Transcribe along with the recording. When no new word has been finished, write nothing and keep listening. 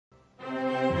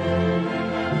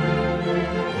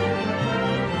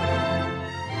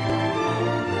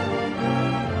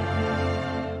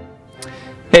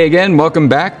Hey again, welcome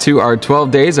back to our 12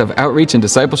 days of outreach and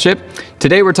discipleship.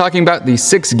 Today we're talking about the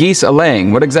 6 geese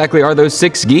a-laying. What exactly are those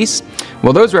 6 geese?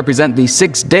 Well, those represent the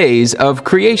 6 days of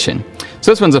creation.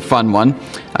 So this one's a fun one.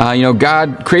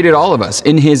 God created all of us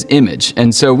in His image,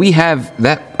 and so we have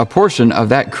a portion of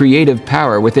that creative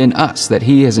power within us that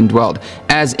He has indwelled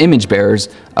as image bearers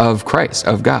of Christ,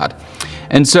 of God.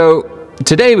 And so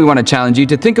today we want to challenge you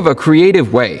to think of a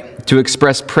creative way to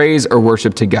express praise or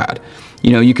worship to God.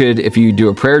 You could, if you do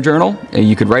a prayer journal,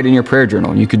 you could write in your prayer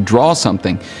journal. You could draw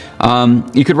something.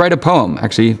 You could write a poem.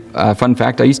 Actually, fun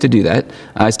fact, I used to do that.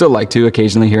 I still like to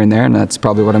occasionally here and there, and that's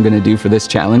probably what I'm going to do for this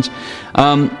challenge.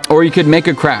 Or you could make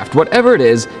a craft. Whatever it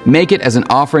is, make it as an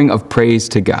offering of praise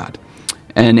to God.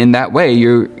 And in that way,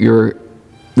 you're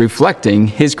reflecting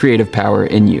His creative power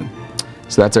in you.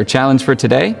 So that's our challenge for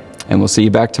today, and we'll see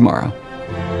you back tomorrow.